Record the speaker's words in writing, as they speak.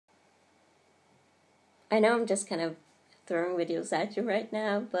I know I'm just kind of throwing videos at you right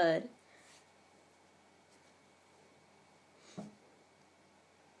now, but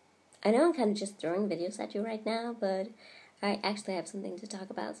I actually have something to talk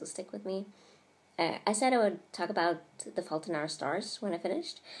about, so stick with me. I said I would talk about The Fault in Our Stars when I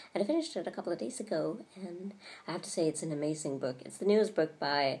finished, and I finished it a couple of days ago, and I have to say it's an amazing book. It's the newest book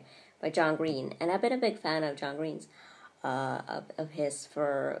by John Green, and I've been a big fan of John Green's, of his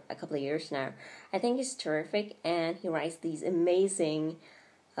for a couple of years now. I think he's terrific, and he writes these amazing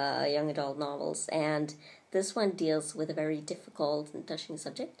young adult novels, and this one deals with a very difficult and touching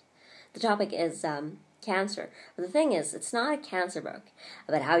subject. The topic is cancer. But the thing is, it's not a cancer book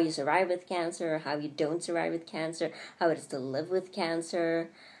about how you survive with cancer, how you don't survive with cancer, how it is to live with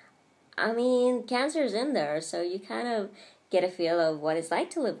cancer. I mean, cancer is in there, so you kind of get a feel of what it's like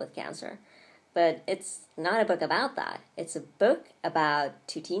to live with cancer. But it's not a book about that. It's a book about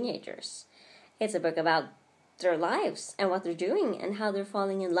two teenagers. It's a book about their lives and what they're doing and how they're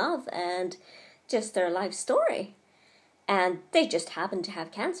falling in love and just their life story. And they just happen to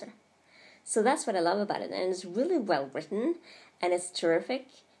have cancer. So that's what I love about it. And it's really well written, and it's terrific,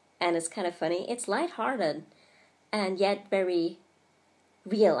 and it's kind of funny. It's lighthearted, and yet very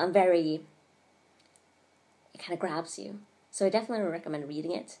real and it kind of grabs you. So I definitely recommend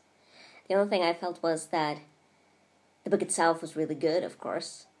reading it. The only thing I felt was that the book itself was really good, of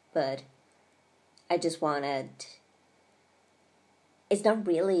course, but I just wanted... It's not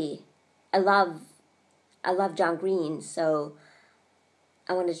really... I love John Green, so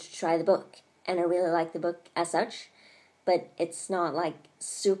I wanted to try the book, and I really like the book as such, but it's not like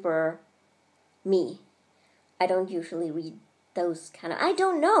super me. I don't usually read those kind of... I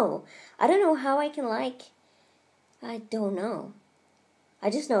don't know how I can like... I don't know. I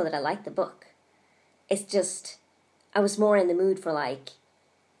just know that I like the book. It's just... I was more in the mood for like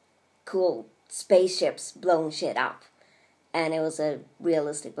cool spaceships blowing shit up, and it was a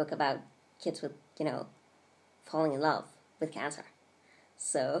realistic book about kids with, falling in love with cancer.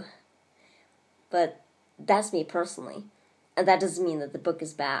 So, but that's me personally. And that doesn't mean that the book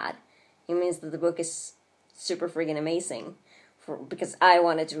is bad. It means that the book is super friggin' amazing. Because I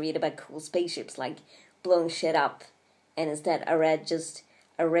wanted to read about cool spaceships, like blowing shit up. And instead I read just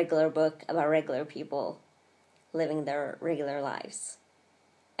a regular book about regular people living their regular lives.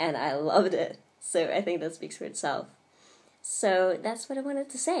 And I loved it. So I think that speaks for itself. So that's what I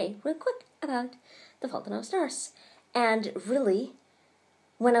wanted to say real quick about The Fault in Our Stars. And really...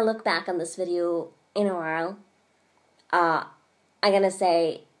 when I look back on this video in a while, I'm going to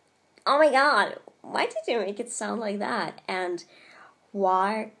say, oh my god, why did you make it sound like that? And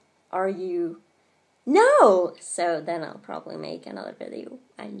why are you... No! So then I'll probably make another video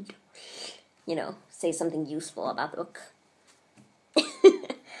and, say something useful about the book.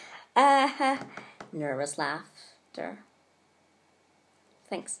 Nervous laughter.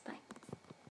 Thanks, bye.